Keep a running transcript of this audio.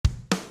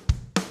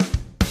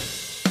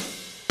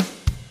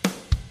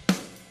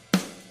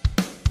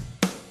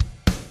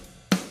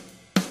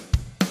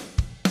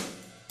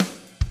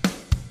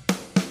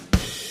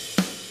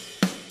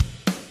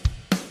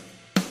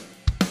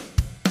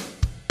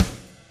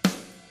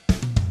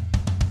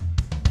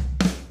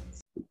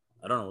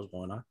don't know what's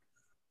going on.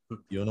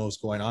 You don't know what's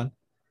going on?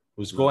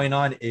 What's going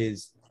on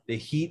is the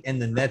Heat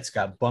and the Nets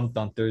got bumped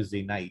on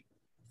Thursday night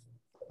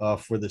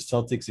for the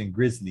Celtics and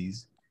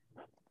Grizzlies.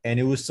 And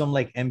it was some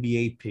like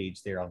NBA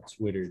page there on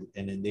Twitter.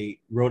 And then they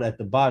wrote at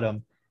the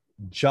bottom,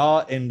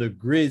 Ja and the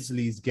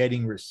Grizzlies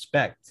getting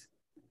respect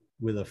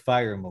with a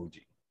fire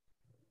emoji.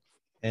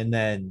 And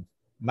then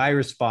my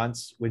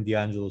response when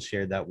D'Angelo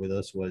shared that with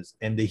us was,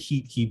 and the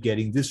Heat keep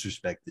getting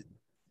disrespected.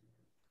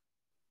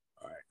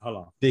 All right, hold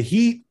on. The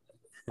Heat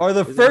are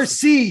the first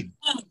seed.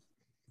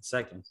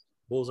 Second.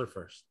 Bulls are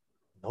first.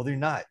 No, they're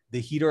not.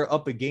 The Heat are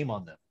up a game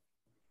on them.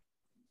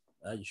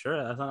 You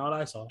sure? That's not what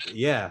I saw.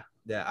 Yeah,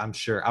 I'm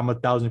sure. I'm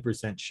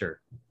 1,000%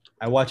 sure.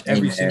 I watch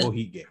every single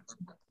Heat game.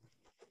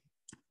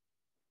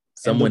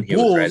 Someone here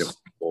was right about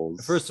the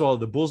Bulls. First of all,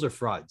 the Bulls are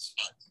frauds.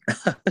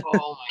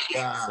 Oh my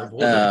god!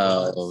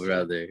 Oh,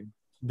 brother.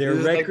 Their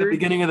record, like the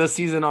beginning of the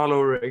season all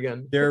over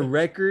again. Their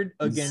record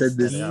against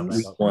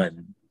teams.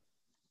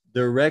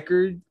 Their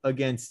record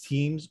against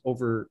teams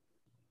over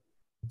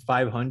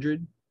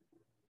 500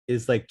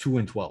 is like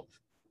 2-12.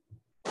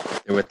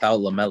 They're without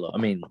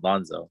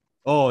Lonzo.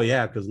 Oh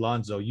yeah, because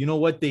Lonzo. You know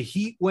what? The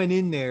Heat went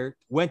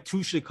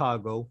to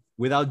Chicago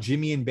without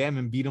Jimmy and Bam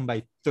and beat them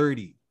by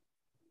 30.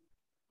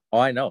 Oh,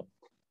 I know.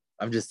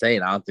 I'm just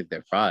saying. I don't think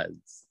they're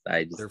frauds.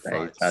 They're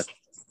frauds.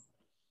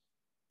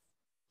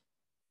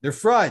 They're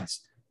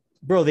frauds,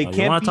 bro. They can't.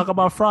 You want to talk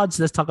about frauds?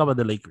 Let's talk about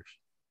the Lakers.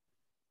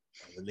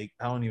 The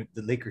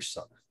Lakers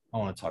suck. I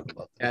want to talk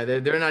about that. Yeah,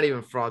 they're not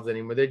even frauds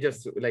anymore. They're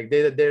just like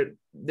they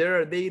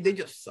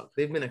just suck.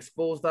 They've been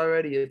exposed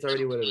already. It's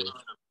already what it is.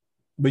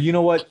 But you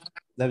know what?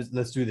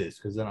 Let's do this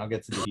because then I'll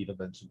get to the Heat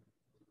eventually.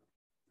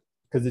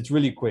 Because it's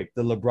really quick.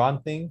 The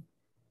LeBron thing.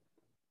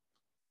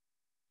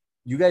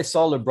 You guys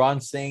saw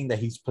LeBron saying that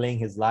he's playing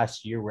his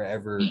last year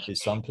wherever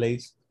his son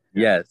plays?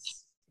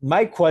 Yes.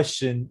 My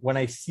question when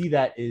I see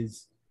that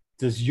is,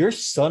 does your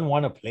son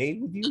want to play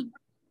with you?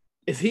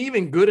 Is he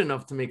even good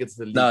enough to make it to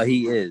the league? No,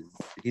 he is.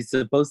 He's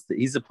supposed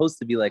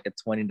to be like a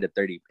 20 to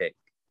 30 pick.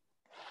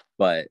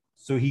 But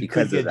so he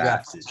could get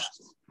drafted.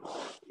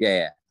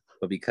 Yeah.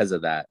 But because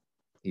of that,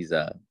 he's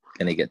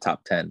gonna get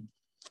top 10.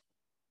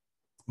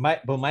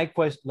 My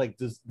question, like,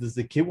 does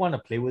the kid want to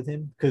play with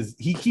him? Because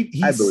he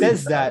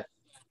says that.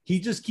 He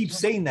just keeps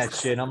saying that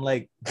shit. I'm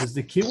like, does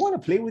the kid want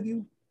to play with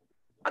you?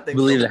 I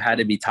believe it had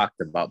to be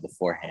talked about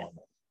beforehand.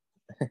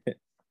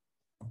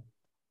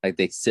 Like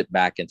they sit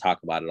back and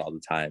talk about it all the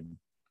time,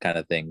 kind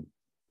of thing.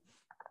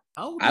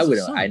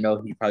 I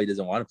know he probably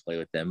doesn't want to play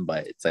with them,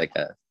 but it's like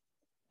a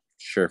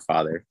sure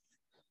father.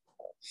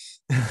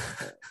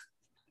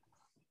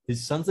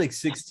 His son's like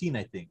 16,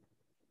 I think.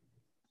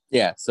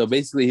 Yeah. So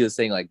basically, he was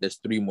saying like there's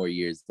 3 more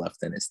years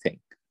left in his tank,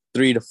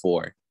 3 to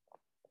 4.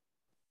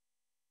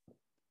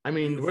 I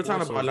mean, we're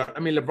talking about. I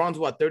mean, LeBron's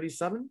what,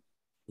 37?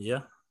 Yeah,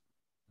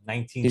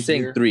 19. He's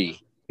saying 3.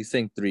 He's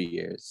saying 3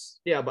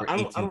 years. Yeah, but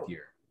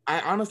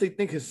I honestly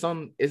think his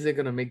son isn't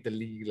gonna make the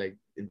league. Like,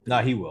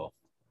 he will.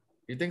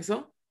 You think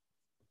so?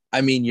 I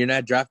mean, you're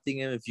not drafting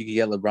him if you could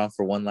get LeBron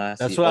for one last.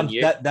 That's what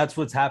year. That's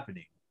what's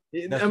happening.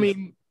 He's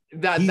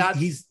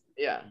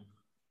yeah.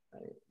 I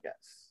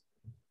guess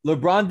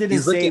LeBron didn't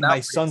say my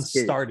son's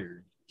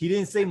starter. He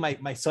didn't say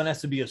my son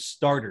has to be a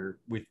starter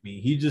with me.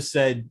 He just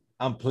said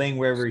I'm playing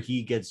wherever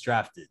he gets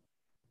drafted.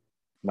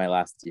 My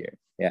last year,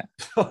 yeah.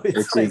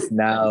 Which is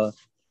now,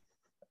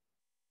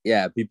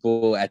 yeah.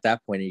 People at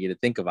that point, you get to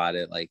think about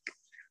it, like.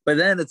 But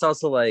then it's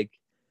also like,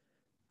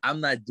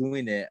 I'm not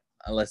doing it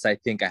unless I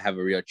think I have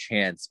a real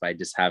chance by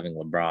just having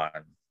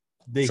LeBron.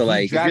 So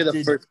like, if you're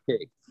the first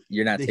pick,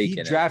 you're not taking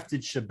it. He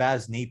drafted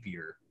Shabazz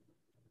Napier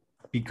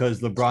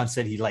because LeBron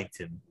said he liked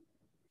him.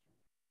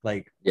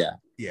 Like, yeah.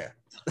 Yeah,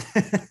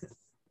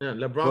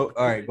 LeBron.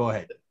 All right, go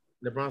ahead.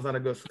 LeBron's not a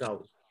good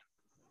scout.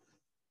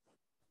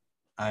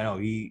 I know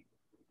he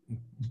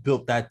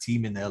built that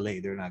team in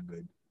LA. They're not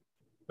good.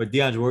 But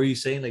DeAndre, what were you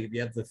saying? Like, if you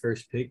have the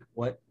first pick,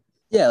 what?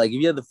 Yeah, like if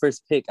you have the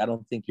first pick, I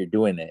don't think you're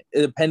doing it.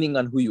 Depending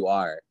on who you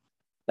are.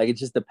 Like, it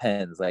just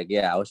depends. Like,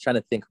 yeah, I was trying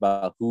to think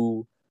about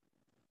who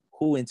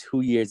in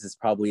 2 years is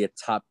probably a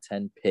top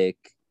 10 pick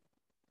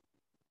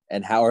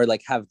and how, or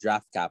like have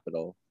draft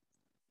capital.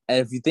 And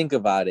if you think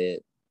about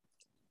it,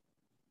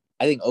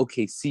 I think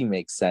OKC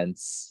makes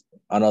sense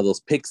on all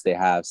those picks they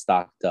have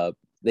stocked up.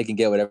 They can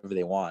get whatever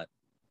they want.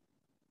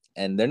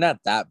 And they're not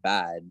that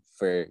bad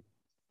for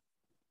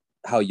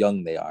how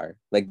young they are.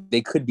 Like,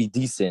 they could be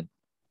decent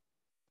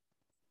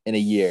in a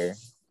year,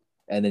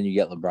 and then you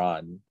get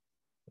LeBron.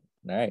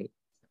 All right.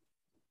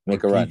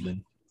 Make a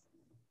run.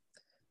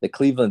 The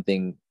Cleveland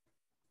thing,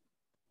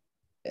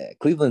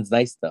 Cleveland's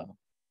nice, though.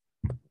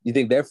 You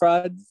think they're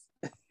frauds?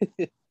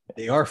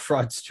 They are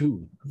frauds,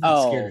 too. I'm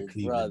not scared of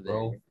Cleveland,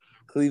 bro.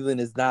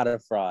 Cleveland is not a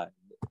fraud.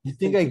 You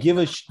think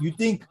you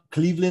think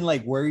Cleveland,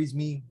 like, worries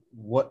me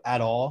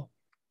at all?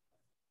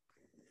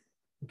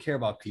 I don't care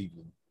about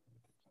Cleveland.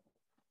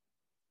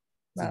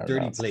 It's a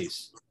dirty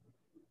place.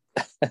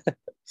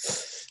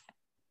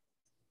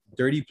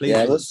 Dirty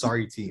place with a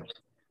sorry team.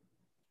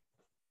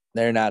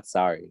 They're not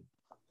sorry.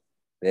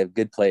 They have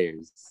good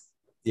players.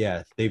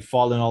 Yeah, they've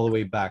fallen all the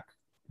way back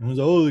And I was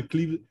like, oh, the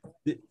Cleveland.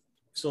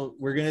 So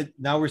we're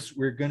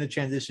gonna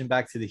transition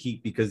back to the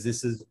Heat because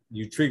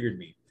you triggered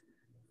me.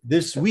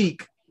 This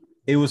week,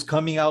 it was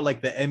coming out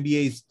like the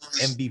NBA's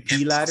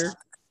MVP ladder,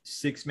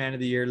 6 Man of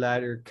the Year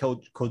ladder,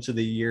 Coach of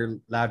the Year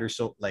ladder.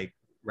 So like,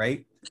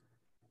 right?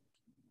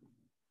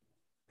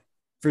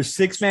 For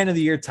 6 Man of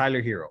the Year,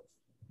 Tyler Hero.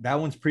 That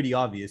one's pretty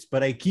obvious.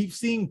 But I keep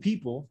seeing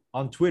people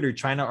on Twitter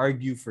trying to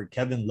argue for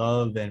Kevin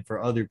Love and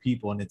for other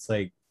people. And it's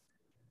like,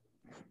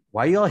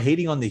 why y'all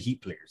hating on the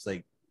Heat players?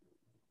 Like,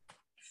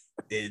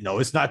 no,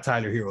 it's not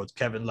Tyler Hero. It's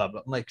Kevin Love.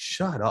 I'm like,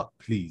 shut up,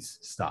 please.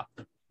 Stop.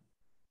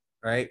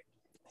 Right?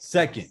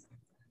 Second,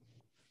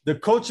 the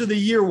Coach of the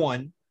Year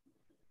one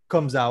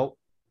comes out,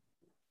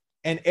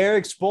 and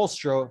Eric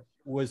Spoelstra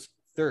was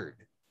third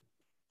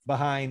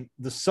behind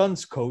the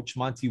Suns coach,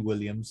 Monty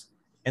Williams,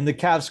 and the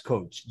Cavs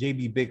coach,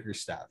 JB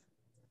Bickerstaff.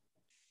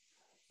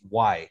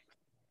 Why?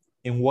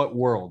 In what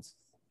world?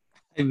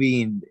 I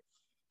mean,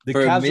 the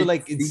Cavs are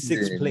like in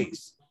 6th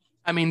place.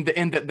 I mean, the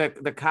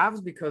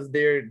Cavs, because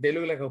they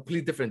look like a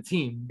completely different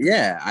team.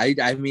 Yeah,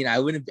 I mean,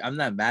 I'm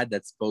not mad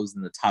that Spo's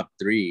in the top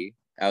 3.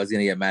 I was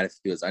gonna get mad if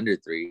he was under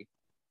 3.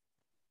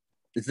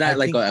 It's not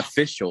like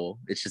official.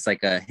 It's just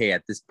like hey,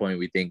 at this point,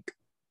 we think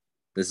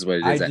this is what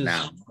it is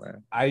now.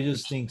 I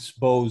just think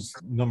Spo's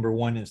number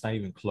 1 is not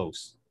even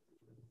close.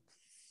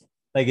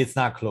 Like, it's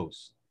not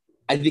close.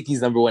 I think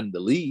he's number 1 in the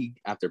league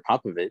after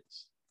Popovich.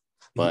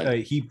 But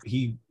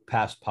he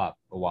passed Pop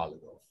a while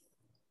ago.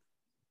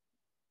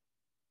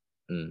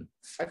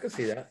 I could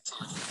see that.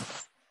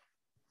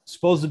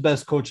 Spo's the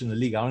best coach in the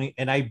league.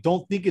 I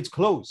don't think it's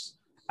close.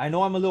 I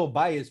know I'm a little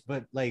biased,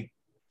 but like,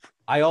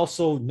 I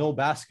also know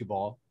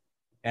basketball,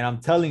 and I'm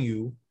telling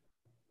you,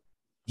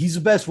 he's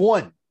the best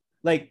one.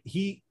 Like,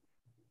 this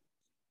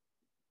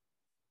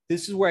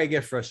is where I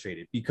get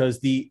frustrated because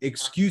the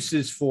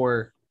excuses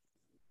for,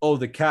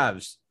 the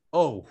Cavs,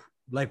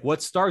 like,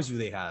 what stars do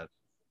they have?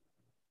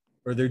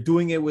 Or they're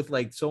doing it with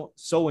like so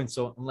and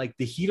so. I'm like,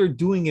 the Heat are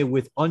doing it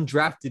with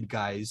undrafted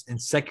guys and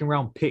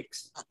 2nd-round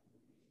picks.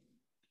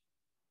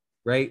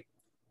 Right?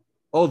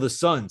 The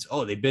Suns.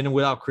 They've been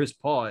without Chris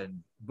Paul,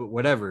 but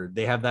whatever.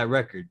 They have that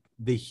record.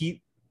 The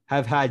Heat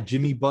have had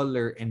Jimmy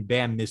Butler and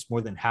Bam miss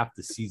more than half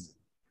the season.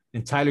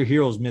 And Tyler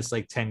Hero's missed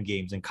like 10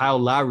 games. And Kyle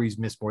Lowry's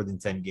missed more than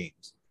 10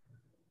 games.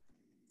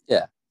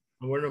 Yeah.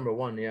 We're number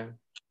 1, yeah.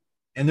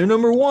 And they're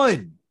number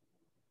 1.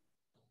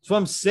 So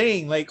I'm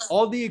saying, like,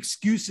 all the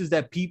excuses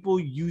that people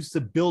use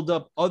to build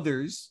up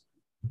others,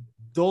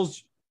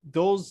 those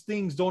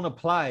things don't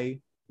apply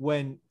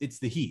when it's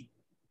the Heat.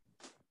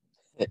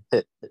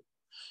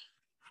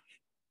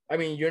 I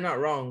mean, you're not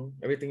wrong.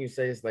 Everything you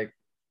say is like,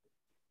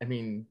 I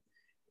mean,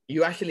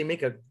 you actually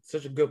make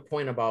such a good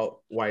point about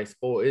why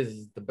Spo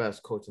is the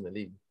best coach in the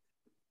league.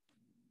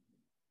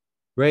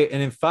 Right.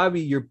 And then,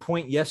 Fabi, your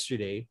point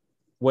yesterday,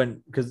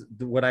 because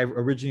what I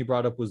originally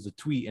brought up was the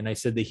tweet, and I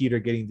said the Heat are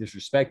getting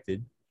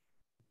disrespected.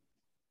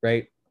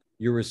 Right?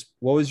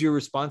 What was your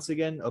response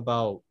again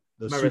about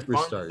the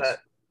superstars?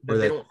 That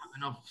they don't have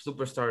enough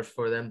superstars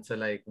for them to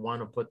like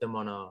want to put them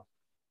on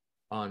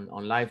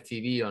live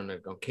TV, on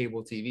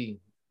cable TV.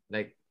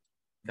 Like,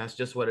 that's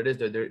just what it is.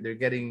 They're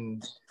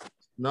getting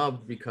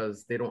snubbed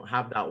because they don't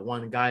have that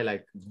one guy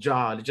like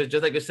Ja.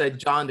 Just like you said,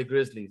 John the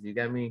Grizzlies. You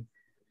get me?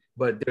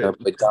 But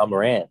like John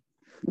Morant.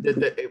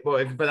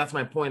 But that's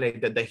my point.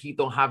 Like the Heat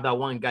don't have that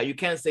one guy. You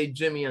can't say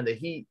Jimmy on the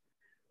Heat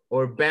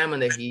or Bam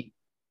on the Heat,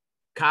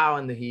 Kyle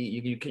on the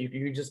Heat.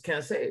 You just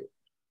can't say it.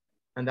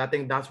 And I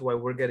think that's why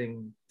we're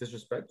getting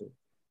disrespected.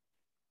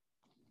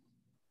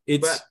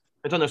 But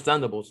it's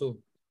understandable too.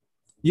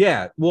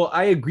 Yeah, well,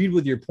 I agreed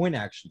with your point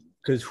actually.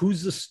 Because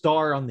who's the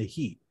star on the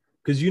Heat?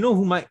 Because you know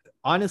who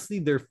honestly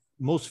their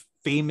most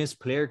famous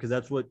player, because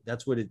that's what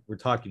we're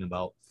talking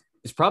about,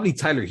 is probably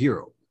Tyler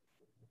Hero.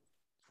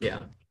 Yeah.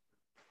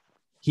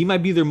 He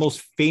might be their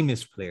most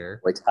famous player.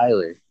 Like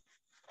Tyler.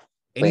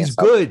 And he's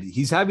good.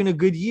 He's having a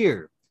good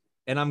year.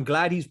 And I'm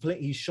glad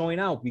he's showing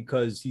out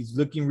because he's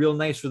looking real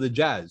nice for the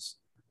Jazz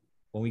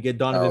when we get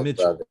Donovan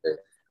Mitchell.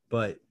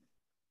 But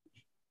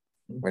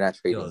we're not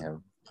trading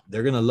him.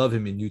 They're going to love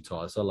him in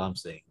Utah. That's all I'm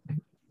saying.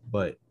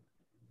 But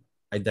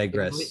I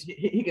digress.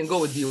 He can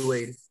go with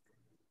D-Wade.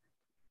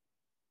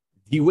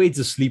 D-Wade's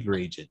a sleeper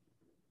agent.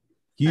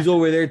 He's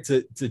over there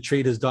to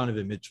trade his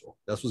Donovan Mitchell.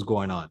 That's what's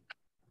going on.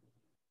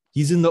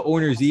 He's in the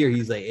owner's ear.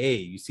 He's like, hey,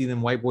 you see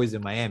them white boys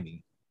in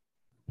Miami?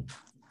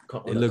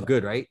 They look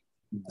good, right?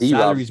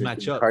 Salaries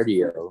match up.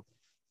 Cardio.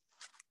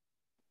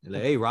 They're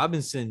like, hey,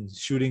 Robinson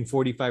shooting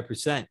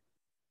 45%.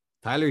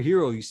 Tyler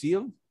Hero, you see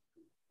him?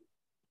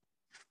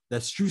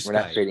 That's Strus We're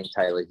not trading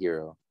Tyler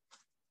Hero.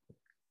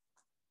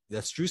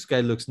 That Strus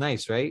guy looks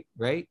nice, right?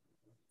 Right?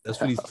 That's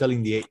what he's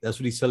telling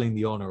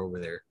the owner over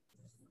there.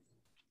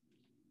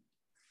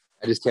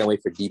 I just can't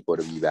wait for Depot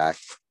to be back.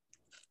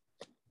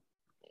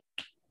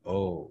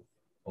 Oh,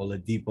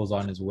 Oladipo's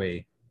on his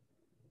way.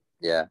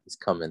 Yeah, he's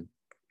coming.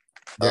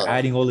 They're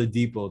adding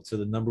Oladipo to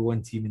the number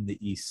 1 team in the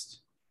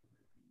East.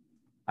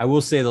 I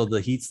will say, though, the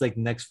Heat's like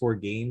next 4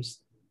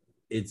 games,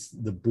 it's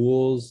the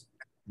Bulls,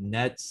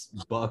 Nets,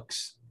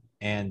 Bucks,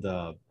 and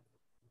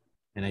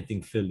and I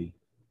think Philly.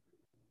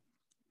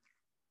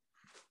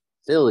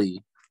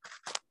 Philly.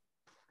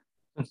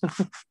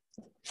 I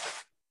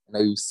know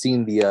you've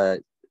seen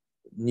the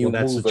new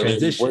Well, that's move. the already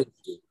transition.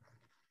 working.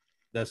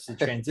 That's the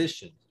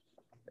transition.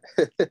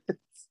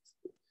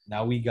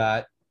 Now we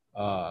got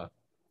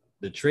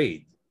the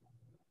trade.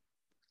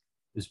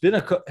 It's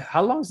been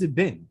how long has it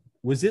been?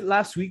 Was it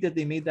last week that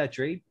they made that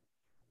trade?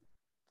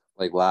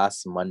 Like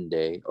last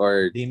Monday,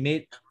 or They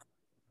made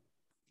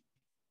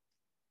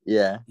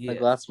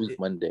like last week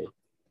Monday.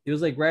 It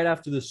was like right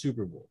after the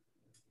Super Bowl.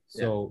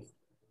 So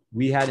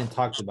we hadn't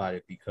talked about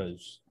it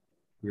because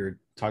we were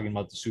talking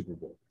about the Super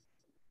Bowl.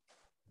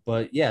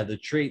 But yeah,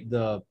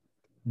 the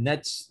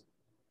Nets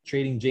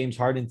trading James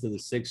Harden to the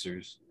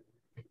Sixers.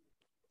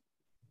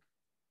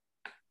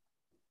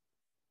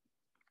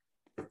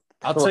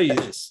 I'll tell you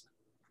this.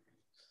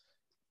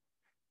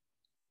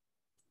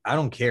 I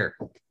don't care.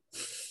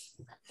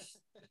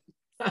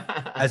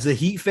 As a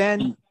Heat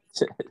fan,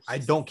 I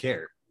don't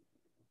care.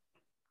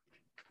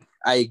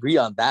 I agree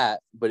on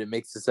that, but it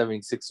makes the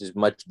 76ers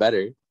much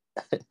better.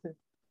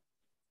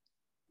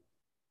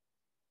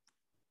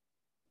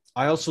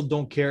 I also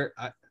don't care.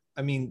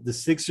 I mean, the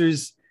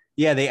Sixers,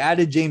 yeah, they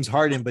added James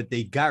Harden, but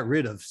they got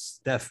rid of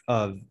Seth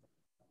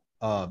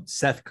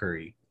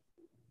Curry.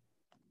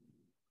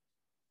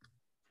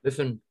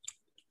 Listen,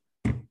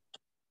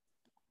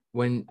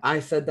 when I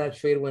said that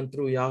trade went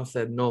through, y'all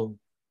said no.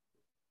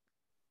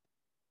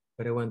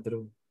 But it went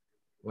through.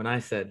 When I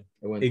said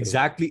it went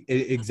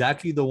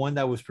exactly the one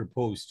that was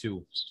proposed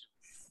to.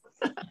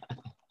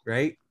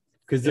 Right?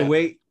 Because the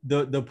way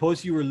the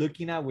post you were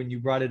looking at when you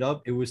brought it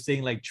up, it was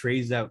saying like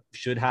trades that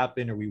should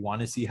happen or we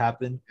want to see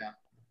happen. Yeah.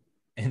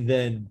 And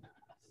then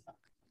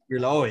you're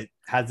like, oh, it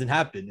hasn't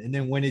happened. And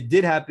then when it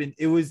did happen,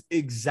 it was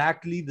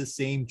exactly the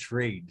same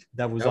trade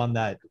that was on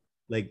that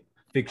like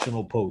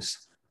fictional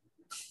post.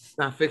 It's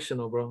not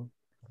fictional, bro.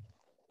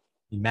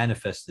 He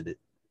manifested it.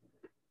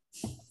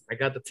 I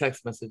got the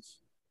text message.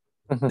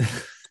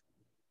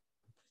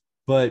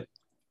 But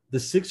the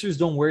Sixers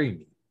don't worry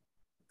me.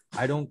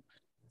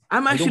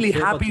 I'm actually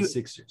happy. The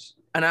Sixers.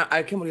 And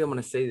I can't believe I'm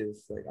gonna say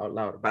this like out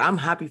loud, but I'm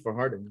happy for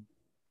Harden.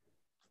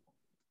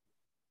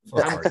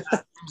 I'm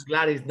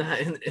glad he's not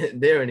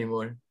there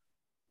anymore.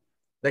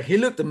 Like he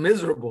looked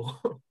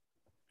miserable.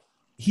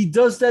 He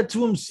does that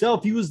to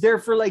himself. He was there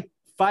for like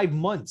 5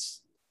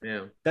 months.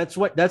 Yeah.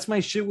 That's my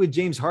shit with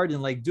James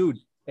Harden. Like, dude,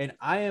 and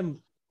I am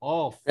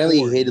all for Apparently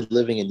he hated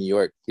living in New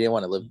York. He didn't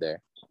want to live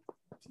there.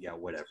 Yeah,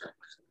 whatever.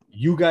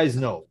 You guys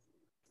know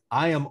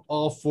I am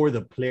all for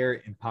the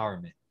player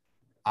empowerment.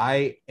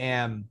 I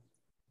am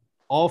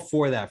all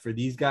for that, for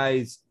these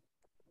guys,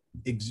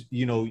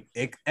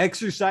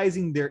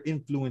 exercising their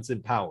influence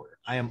and power.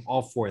 I am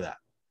all for that.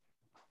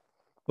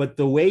 But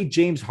the way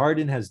James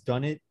Harden has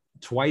done it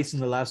twice in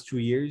the last 2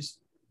 years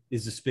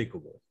is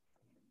despicable.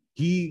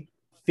 He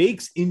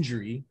fakes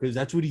injury because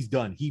that's what he's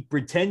done. He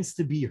pretends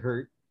to be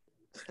hurt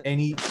and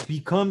he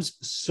becomes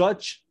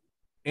such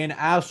an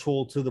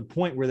asshole to the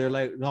point where they're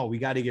like, no, we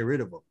got to get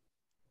rid of him.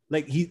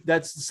 Like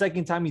that's the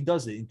second time he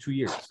does it in 2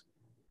 years.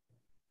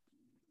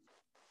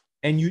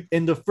 And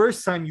the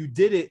first time you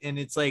did it, and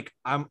it's like,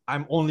 I'm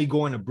only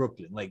going to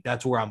Brooklyn. Like,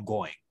 that's where I'm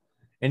going.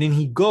 And then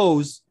he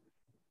goes,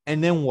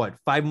 and then what?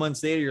 5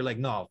 months later, you're like,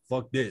 no,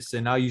 fuck this.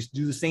 And now you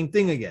do the same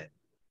thing again.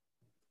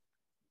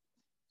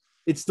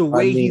 It's the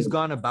way he's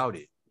gone about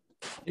it.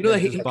 You know,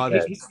 he came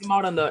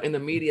out in the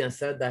media and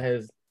said that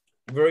his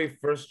very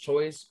first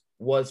choice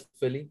was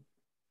Philly.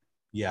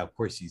 Yeah, of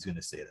course he's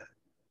gonna say that.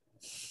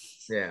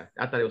 Yeah,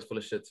 I thought he was full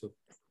of shit too.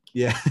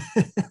 Yeah.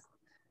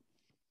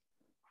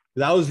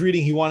 I was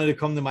reading he wanted to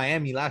come to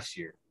Miami last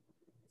year.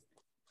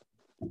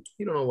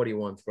 He don't know what he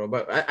wants, bro.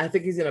 But I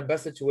think he's in a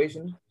best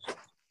situation.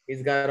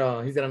 He's got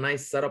a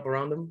nice setup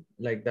around him,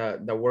 like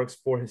that works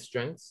for his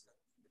strengths.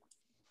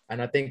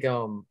 And I think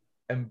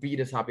Embiid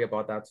is happy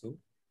about that too.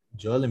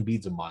 Joel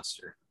Embiid's a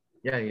monster.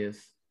 Yeah, he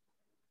is.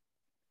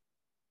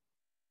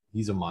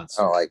 He's a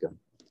monster. I don't like him.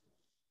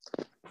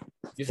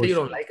 You say you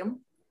don't like him?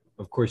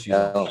 Of course you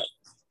don't.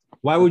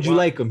 Why would you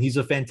like him? He's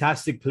a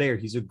fantastic player.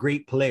 He's a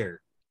great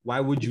player. Why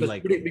would you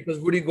like him? Because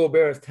Rudy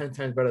Gobert is 10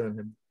 times better than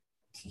him.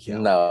 Yeah.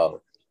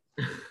 No.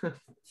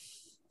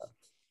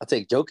 I'll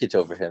take Jokic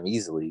over him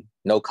easily.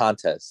 No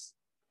contest.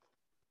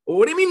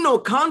 What do you mean no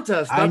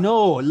contest? I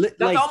know. That's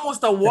like,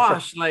 almost a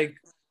wash, like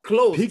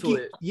close to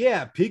it.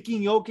 Yeah,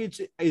 picking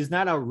Jokic is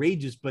not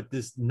outrageous, but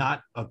this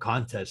not a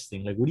contest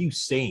thing. Like, what are you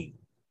saying?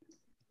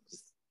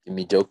 Give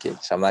me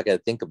Jokic. I'm not going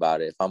to think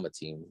about it if I'm a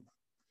team.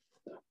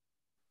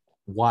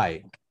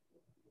 Why?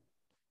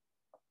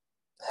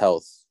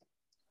 Health.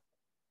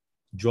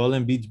 Joel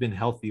Embiid's been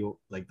healthy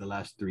like the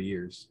last 3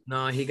 years.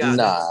 No, he got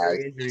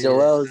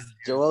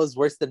Joel's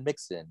worse than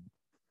Mixon.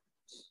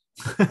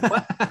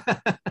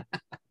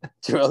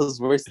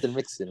 Joel's worse than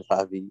Mixon,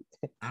 Fabi.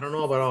 I don't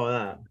know about all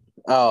that.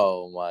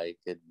 Oh my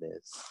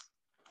goodness.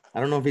 I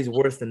don't know if he's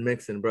worse than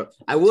Mixon, bro.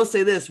 I will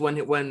say this: when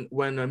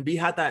Embiid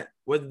had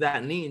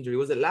that knee injury,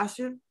 was it last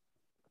year?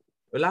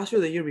 Or last year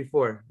or the year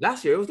before?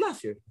 Last year. It was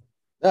last year.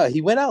 No, he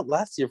went out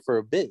last year for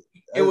a bit.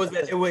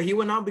 He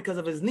went out because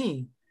of his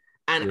knee.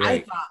 And You're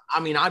right. I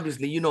mean,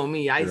 obviously, you know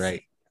me. You're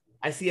right.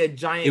 I see a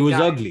giant. It was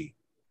guy. ugly.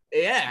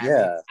 Yeah. I Yeah.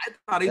 mean,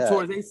 I thought he Yeah.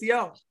 tore his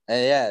ACL.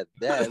 And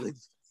yeah.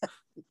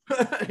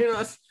 You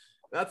know,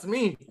 that's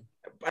me.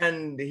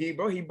 And he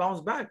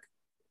bounced back.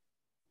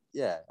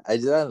 Yeah, I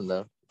don't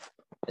know.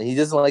 And he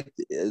doesn't like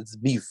it's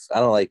beef. I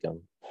don't like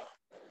him.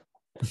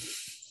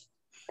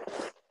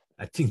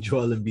 I think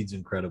Joel Embiid's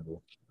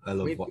incredible. I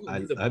love Me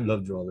too. I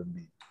love Joel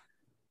Embiid.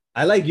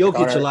 I like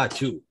Jokic a lot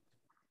too.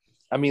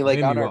 I mean, Don't like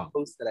get me on our wrong.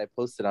 post that I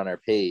posted on our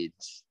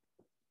page,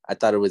 I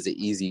thought it was an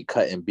easy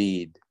cut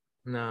Embiid.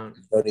 No,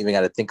 Don't even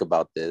got to think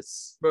about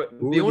this. but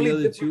Who the were only the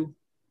other difference- two?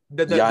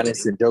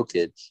 Giannis and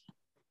Jokic.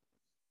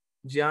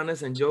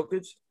 Giannis and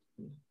Jokic.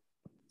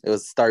 It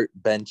was start,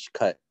 bench,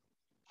 cut.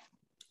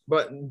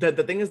 But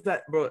the thing is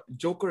that, bro,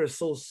 Joker is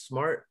so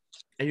smart,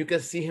 and you can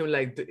see him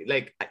like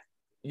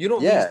you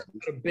don't Yeah,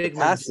 need a big the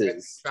man passes.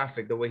 direct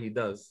traffic the way he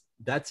does.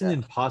 That's an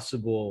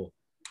impossible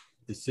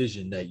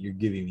decision that you're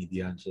giving me,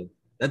 D'Angelo.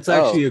 That's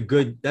Oh. actually a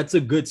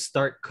good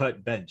start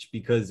cut bench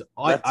because That's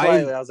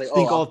why I was like,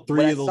 think all when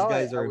three I of those saw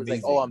guys it, are I was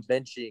amazing. like,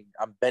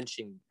 I'm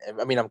benching.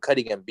 I mean, I'm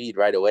cutting Embiid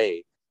right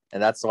away,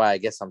 and that's why I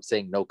guess I'm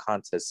saying no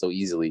contest so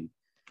easily,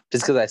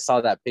 just because I saw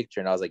that picture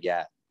and I was like,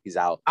 yeah, he's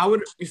out. I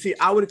would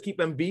keep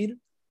Embiid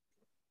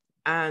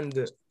and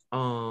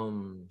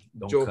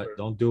Joker.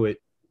 Don't do it.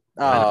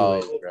 Oh,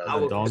 do bro. I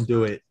would- Don't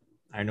do it.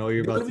 I know what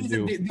you're about to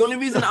do. The only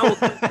reason I would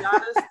cut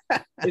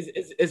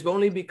Giannis is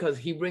only because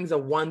he brings a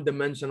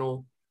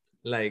one-dimensional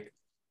like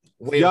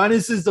way.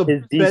 Giannis is the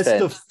His best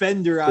defense.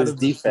 defender out His of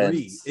the three.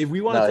 defense. If we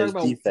want No, to his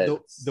talk about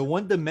defense. the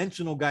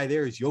one-dimensional guy,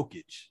 there is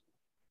Jokic.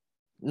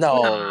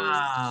 No,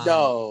 Nah.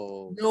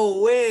 no.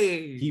 No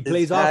way. He His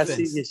plays passing,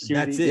 offense. his shooting,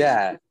 That's it.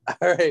 Yeah.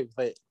 All right,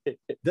 but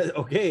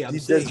Okay, I'm he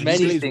saying does he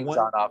many plays things one-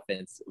 on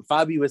offense.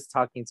 Fabi was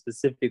talking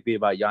specifically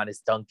about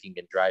Giannis dunking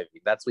and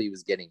driving. That's what he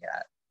was getting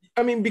at.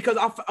 I mean, because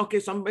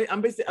so I'm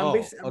basing Oh,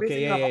 it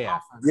okay, off yeah.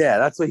 offense. Yeah,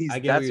 that's what he's. I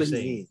get That's what what you're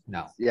he saying. means.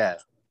 No. Yeah.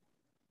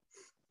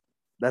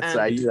 That's. And-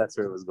 I knew that's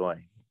where it was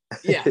going.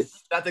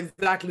 Yes, that's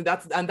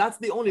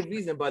the only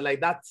reason. But like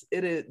that's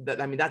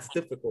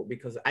difficult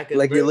because I can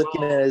Like very you're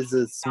looking well- at it as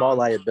a small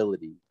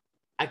liability.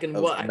 I can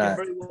of I can not-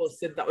 very well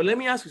sit down. Let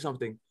me ask you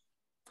something.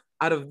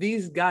 Out of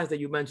these guys that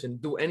you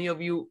mentioned, do any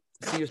of you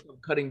see yourself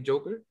cutting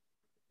Joker?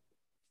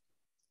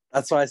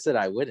 That's why I said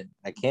I wouldn't.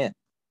 I can't.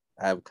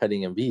 I'm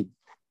cutting Embiid.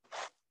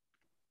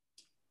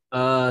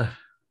 I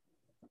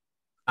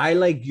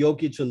like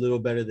Jokic a little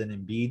better than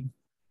Embiid.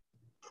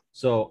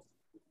 So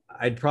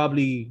I'd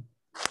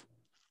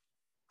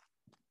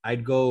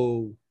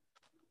go,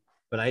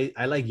 but I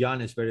like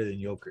Giannis better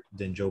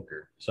than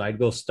Joker. So I'd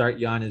go start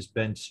Giannis,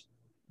 bench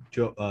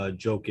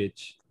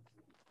Jokic,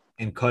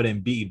 and cut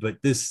Embiid. But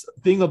this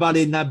thing about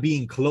it not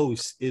being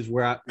close is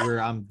where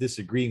I'm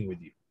disagreeing with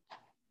you.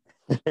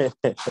 Yeah,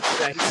 he's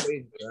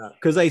crazy for that.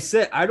 Because I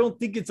said I don't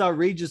think it's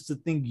outrageous to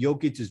think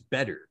Jokic is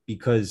better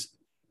because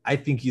I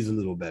think he's a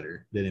little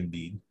better than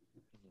Embiid.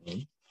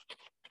 Mhm.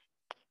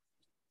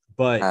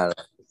 But I don't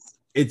know.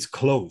 it's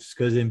close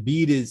because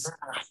Embiid is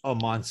a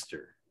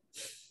monster.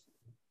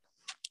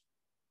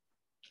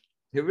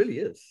 He really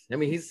is. I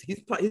mean, he's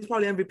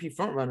probably MVP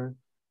front runner.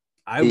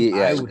 I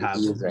Yeah, would have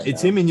he him. is right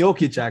It's now. him and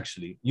Jokic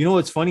actually. You know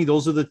what's funny?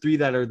 Those are the three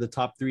that are the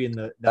top three in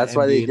the That's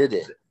why they NBA. did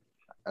it.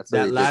 That's why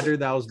they That did ladder it.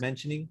 that I was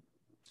mentioning.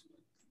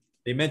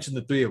 They mentioned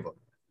the three of them.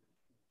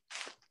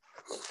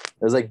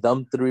 It was like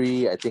them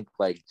three. I think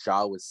like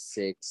Ja was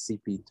 6.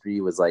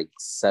 CP3 was like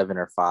 7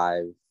 or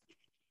 5.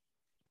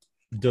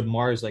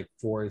 DeMar is like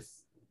fourth.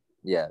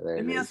 Yeah, there Let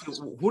it me is. ask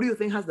you, who do you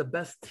think has the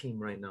best team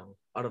right now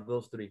out of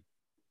those three?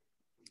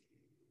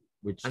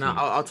 Which And team?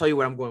 I'll tell you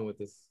where I'm going with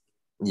this.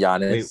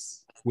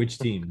 Giannis. Which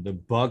team? The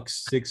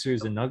Bucks,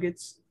 Sixers, and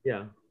Nuggets?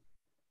 Yeah.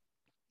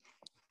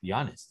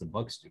 Giannis, the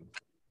Bucks do.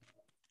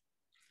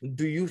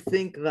 Do you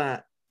think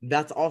that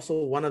that's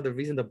also one of the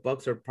reasons the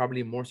Bucks are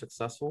probably more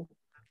successful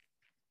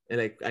in,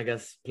 like, I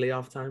guess,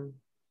 playoff time?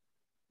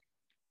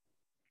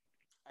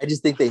 I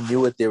just think they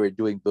knew what they were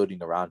doing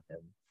building around him.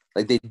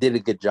 Like they did a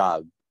good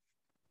job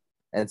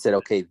and said,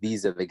 okay,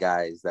 these are the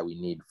guys that we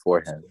need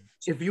for him.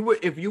 If you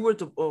were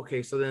to,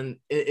 okay, so then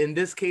in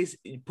this case,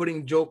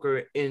 putting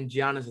Joker in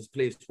Giannis's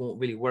place won't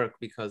really work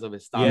because of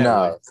his style. Yeah.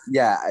 No,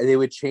 yeah, they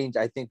would change.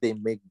 I think they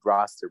make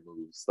roster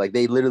moves. Like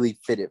they literally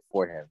fit it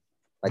for him.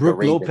 Like a Brooke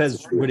Ravens Lopez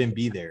situation. wouldn't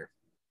be there.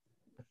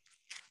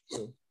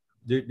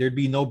 There'd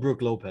be no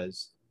Brooke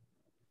Lopez.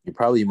 You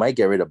probably might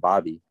get rid of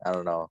Bobby. I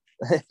don't know.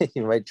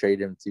 You might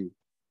trade him too.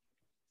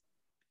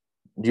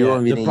 Do you Yeah,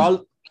 want me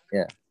to?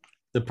 Yeah.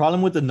 The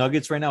problem with the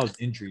Nuggets right now is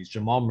injuries.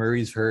 Jamal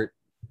Murray's hurt.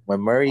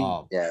 When Murray,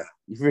 Oh. yeah,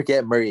 you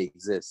forget Murray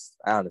exists.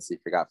 I honestly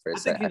forgot for a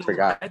second. I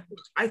forgot.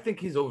 I think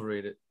he's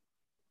overrated.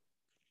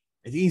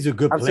 I think he's a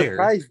good I'm player.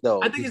 surprised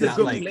though. I think he's a not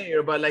good like-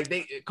 player, but like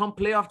they come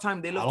playoff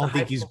time, they look. I don't to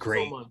think hype he's him up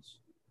great. So much.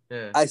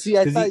 Yeah. I see.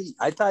 I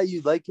 'Cause thought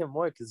you'd like him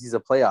more because he's a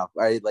playoff.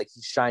 Right? Like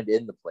he shined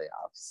in the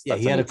playoffs. Yeah,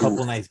 That's he had a what do.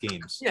 couple nice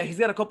games. Yeah, he's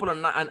got a couple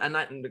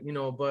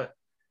of but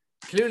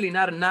clearly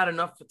not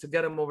enough to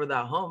get him over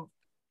that hump.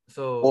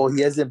 So Well,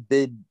 he hasn't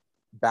been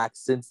back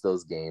since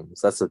those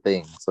games. That's the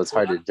thing. So it's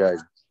hard to judge.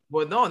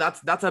 Well, no,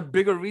 that's a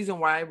bigger reason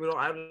why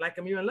I like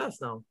him even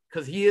less now,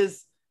 because he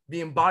is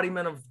the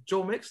embodiment of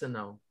Joe Mixon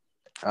now.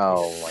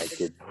 Oh my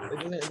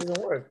goodness! It didn't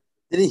work.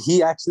 Did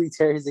he actually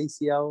tear his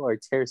ACL or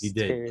tear? He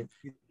did. Tear...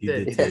 He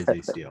did tear his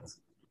ACL.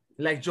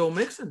 Like Joe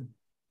Mixon.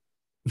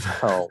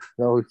 Oh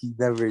no, he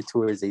never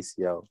tore his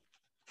ACL.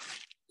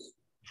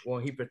 Well,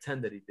 he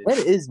pretended he did.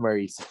 When is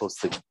Murray supposed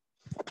to?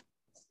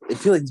 I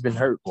feel like he's been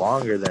hurt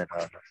longer than.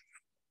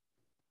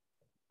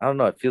 I don't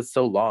know. It feels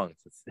so long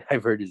since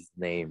I've heard his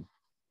name.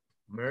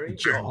 Murray.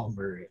 Jamal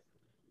Murray.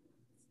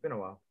 It's been a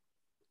while.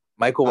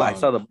 I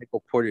saw the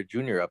Michael Porter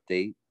Jr.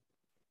 update.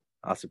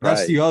 I was surprised.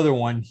 That's the other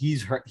one.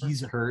 He's hurt.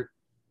 He's hurt.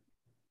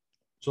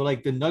 So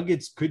like the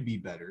Nuggets could be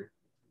better.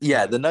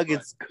 Yeah, the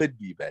Nuggets could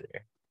be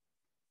better.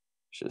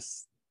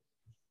 Just.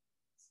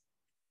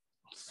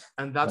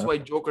 And that's why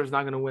Joker's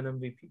not going to win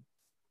MVP.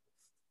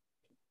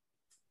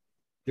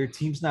 Their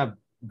team's not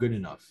good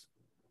enough.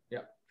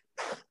 Yeah.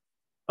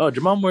 Oh,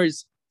 Jamal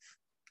Murray's.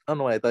 I don't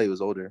know why I thought he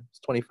was older. He's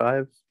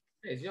 25.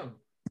 Hey, he's young.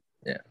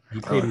 Yeah. He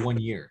played 1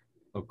 year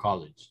of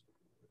college.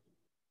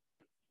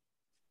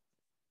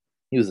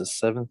 He was a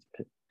 7th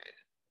pick.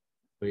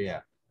 But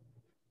yeah.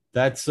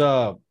 That's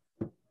the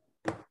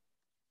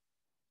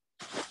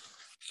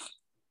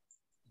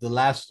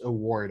last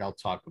award I'll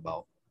talk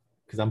about.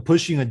 Because I'm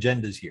pushing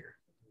agendas here.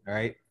 All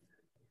right.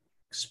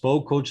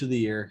 Spo Coach of the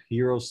Year,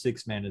 Hero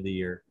 6 Man of the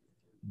Year.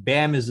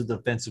 Bam is the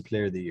Defensive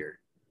Player of the Year.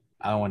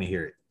 I don't want to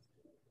hear it.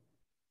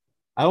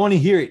 I don't want to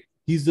hear it.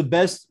 He's the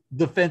best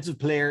defensive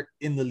player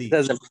in the league. He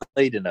hasn't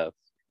played enough.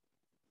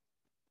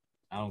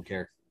 I don't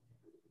care.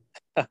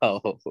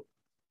 Oh.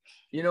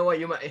 You know what?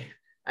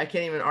 I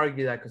can't even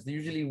argue that, because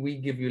usually we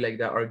give you like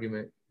that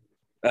argument.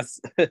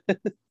 That's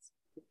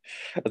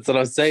that's what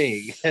I'm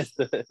saying.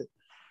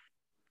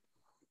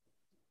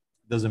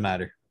 Doesn't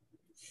matter.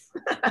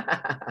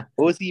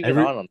 What was he even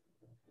on?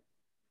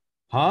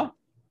 Huh?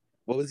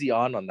 What was he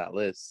on that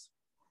list?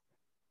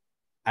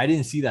 I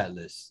didn't see that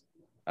list.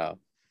 Oh.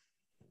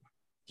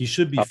 He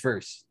should be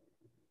first.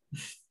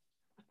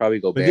 Probably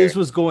go But Bear. this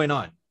was going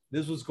on.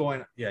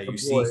 Yeah, you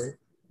see.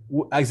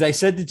 As I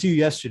said it to you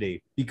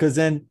yesterday, because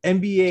then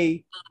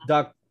the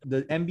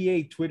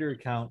NBA Twitter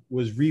account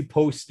was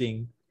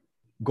reposting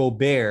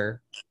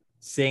Gobert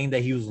saying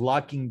that he was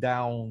locking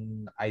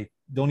down. I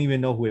don't even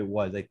know who it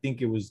was. I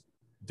think it was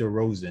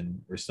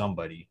DeRozan or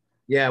somebody.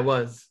 Yeah, it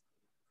was.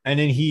 And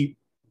then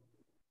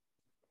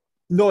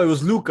no, it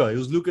was Luka. It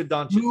was Luka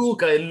Doncic.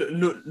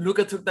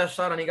 Luka took that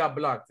shot and he got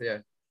blocked. Yeah.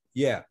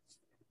 Yeah.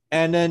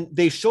 And then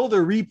they show the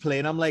replay,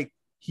 and I'm like,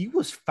 he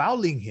was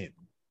fouling him.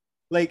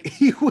 Like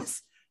he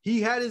was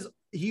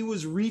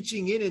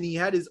reaching in, and he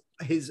had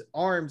his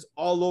arms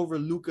all over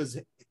Luka's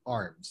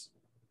arms.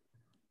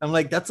 I'm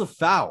like, that's a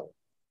foul.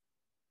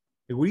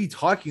 Like, what are you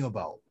talking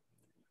about?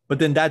 But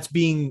then that's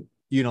being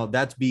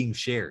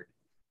shared.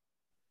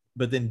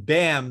 But then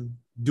Bam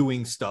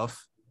doing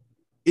stuff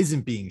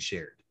isn't being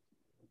shared.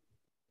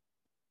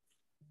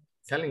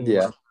 Telling you.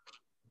 Yeah.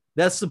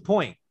 That's the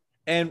point.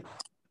 And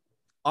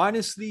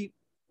honestly,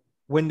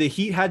 when the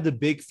Heat had the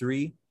big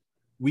three,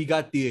 we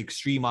got the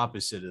extreme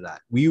opposite of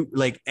that. We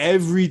like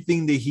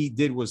everything the Heat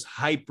did was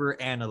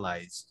hyper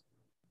analyzed,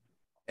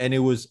 and it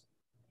was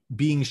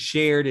being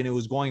shared, and it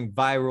was going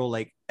viral.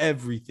 Like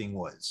everything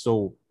was.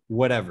 So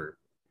whatever.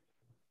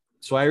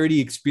 So I already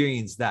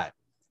experienced that.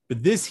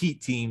 But this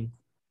Heat team,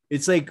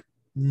 it's like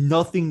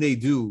nothing they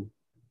do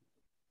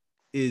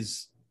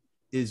is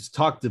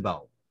talked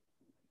about.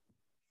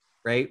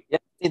 Right? Yeah,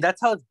 I mean, that's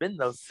how it's been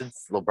though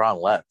since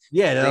LeBron left.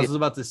 Yeah, that's what I was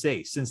about to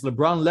say. Since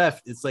LeBron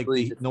left, it's like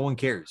no one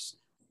cares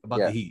about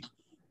the Heat.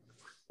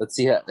 Let's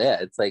see how. Yeah,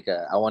 it's like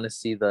I want to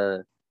see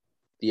the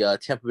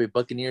Tampa Bay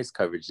Buccaneers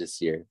coverage this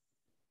year.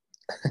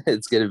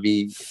 It's gonna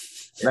be.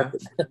 Yeah.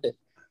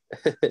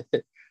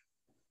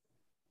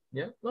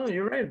 Yeah, no,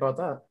 you're right about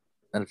that.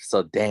 And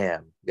so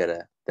they're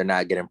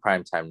not getting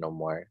prime time no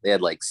more. They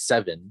had like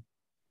 7.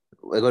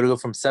 They're going to go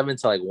from 7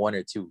 to like 1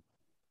 or 2.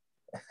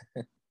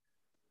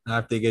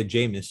 Not if they get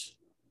Jameis.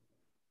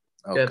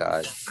 Oh, Get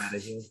God. out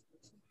of here.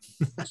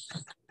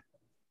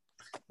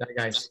 That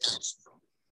guy.